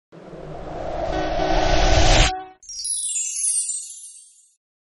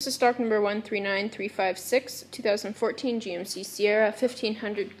is stock number 139356, 2014 GMC Sierra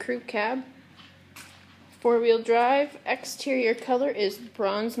 1500 crew cab. Four-wheel drive. Exterior color is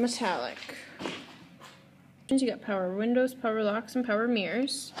bronze metallic. You got power windows, power locks, and power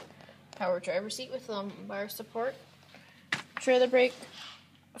mirrors. Power driver seat with lumbar support. Trailer brake.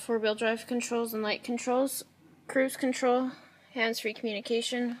 Four-wheel drive controls and light controls. Cruise control. Hands-free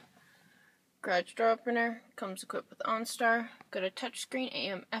communication. Garage door opener. Comes equipped with OnStar. Got a touchscreen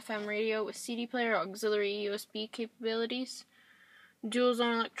AM/FM radio with CD player, auxiliary USB capabilities. Dual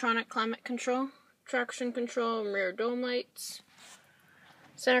zone electronic climate control. Traction control, rear dome lights.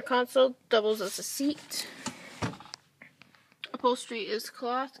 Center console doubles as a seat. Upholstery is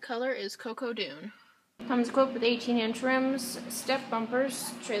cloth. Color is cocoa dune. Comes equipped with 18-inch rims, step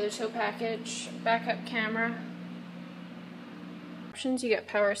bumpers, trailer tow package, backup camera. Options: you get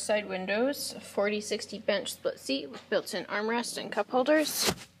power side windows, 40/60 bench split seat with built-in armrest and cup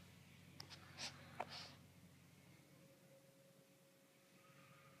holders.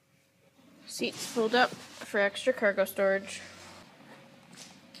 Seats fold up for extra cargo storage.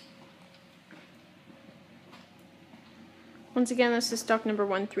 Once again, this is stock number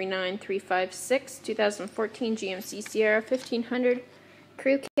 139356, 2014 GMC Sierra 1500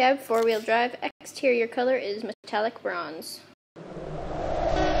 crew cab, four-wheel drive. Exterior color is metallic bronze.